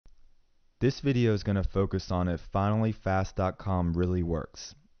This video is going to focus on if FinallyFast.com really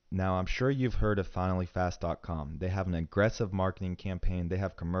works. Now, I'm sure you've heard of FinallyFast.com. They have an aggressive marketing campaign. They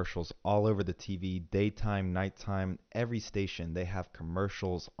have commercials all over the TV, daytime, nighttime, every station. They have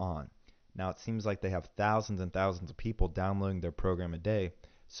commercials on. Now, it seems like they have thousands and thousands of people downloading their program a day.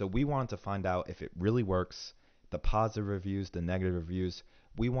 So we wanted to find out if it really works, the positive reviews, the negative reviews.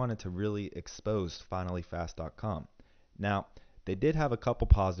 We wanted to really expose FinallyFast.com. Now, they did have a couple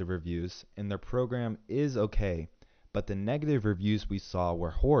positive reviews, and their program is okay, but the negative reviews we saw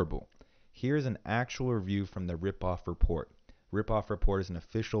were horrible. Here's an actual review from the Ripoff Report. Ripoff Report is an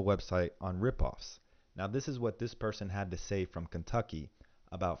official website on ripoffs. Now, this is what this person had to say from Kentucky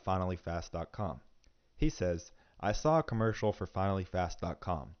about FinallyFast.com. He says, I saw a commercial for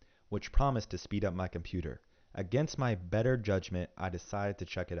FinallyFast.com, which promised to speed up my computer. Against my better judgment, I decided to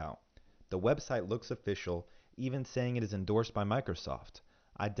check it out. The website looks official, even saying it is endorsed by Microsoft.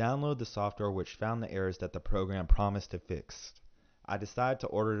 I downloaded the software which found the errors that the program promised to fix. I decided to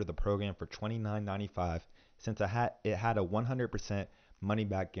order the program for $29.95 since it had a 100% money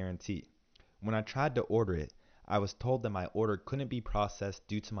back guarantee. When I tried to order it, I was told that my order couldn't be processed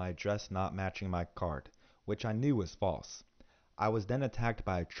due to my address not matching my card, which I knew was false. I was then attacked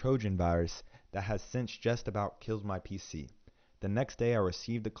by a Trojan virus that has since just about killed my PC. The next day I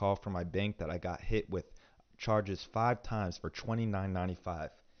received a call from my bank that I got hit with charges 5 times for $29.95.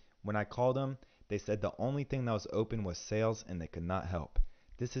 When I called them, they said the only thing that was open was sales and they could not help.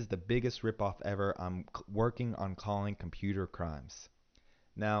 This is the biggest ripoff ever. I'm working on calling computer crimes.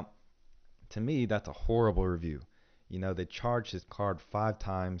 Now, to me, that's a horrible review. You know, they charged his card 5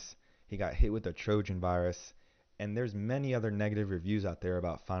 times. He got hit with a Trojan virus. And there's many other negative reviews out there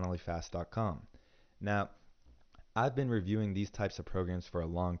about FinallyFast.com. Now, I've been reviewing these types of programs for a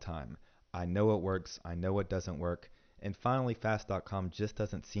long time. I know what works, I know what doesn't work, and FinallyFast.com just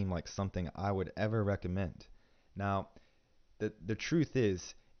doesn't seem like something I would ever recommend. Now, the truth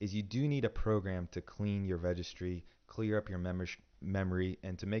is you do need a program to clean your registry, clear up your memory,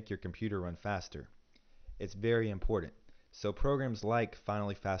 and to make your computer run faster. It's very important. So programs like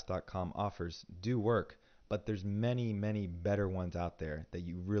FinallyFast.com offers do work, but there's many, many better ones out there that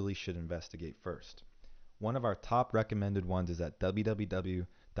you really should investigate first. One of our top recommended ones is at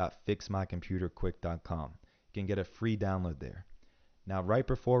www.fixmycomputerquick.com. You can get a free download there. Now, right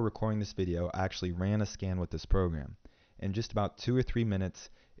before recording this video, I actually ran a scan with this program. In just about 2 or 3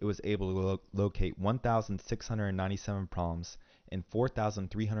 minutes, it was able to locate 1,697 problems and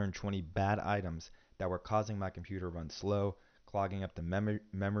 4,320 bad items that were causing my computer to run slow, clogging up the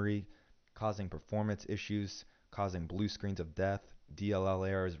memory, causing performance issues, causing blue screens of death, DLL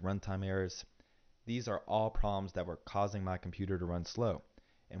errors, runtime errors. These are all problems that were causing my computer to run slow.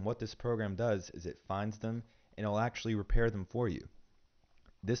 And what this program does is it finds them and it'll actually repair them for you.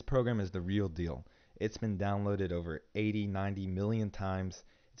 This program is the real deal. It's been downloaded over 80, 90 million times.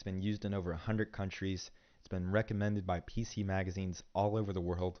 It's been used in over 100 countries. It's been recommended by PC magazines all over the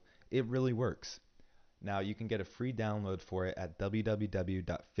world. It really works. Now, you can get a free download for it at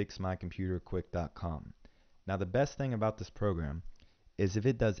www.fixmycomputerquick.com. Now, the best thing about this program is if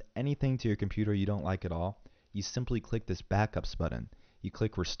it does anything to your computer you don't like at all, you simply click this backups button. You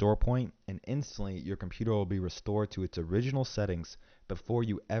click restore point and instantly your computer will be restored to its original settings before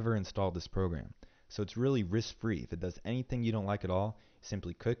you ever install this program. So it's really risk-free. If it does anything you don't like at all,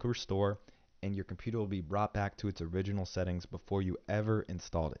 simply click restore and your computer will be brought back to its original settings before you ever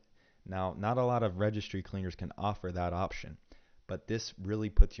installed it. Now, not a lot of registry cleaners can offer that option, but this really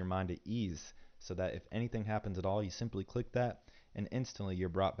puts your mind at ease so that if anything happens at all, you simply click that and instantly you're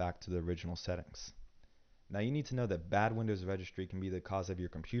brought back to the original settings. Now, you need to know that bad Windows registry can be the cause of your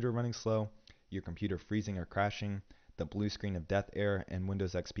computer running slow, your computer freezing or crashing, the blue screen of death error in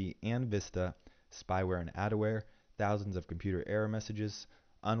Windows XP and Vista, spyware and adware, thousands of computer error messages,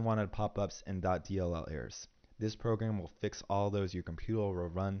 unwanted pop-ups, and .dll errors. This program will fix all those. Your computer will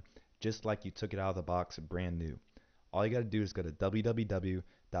run just like you took it out of the box brand new. All you got to do is go to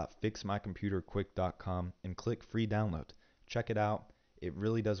www.fixmycomputerquick.com and click free download. Check it out. It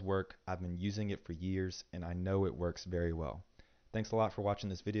really does work. I've been using it for years and I know it works very well. Thanks a lot for watching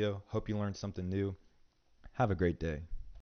this video. Hope you learned something new. Have a great day.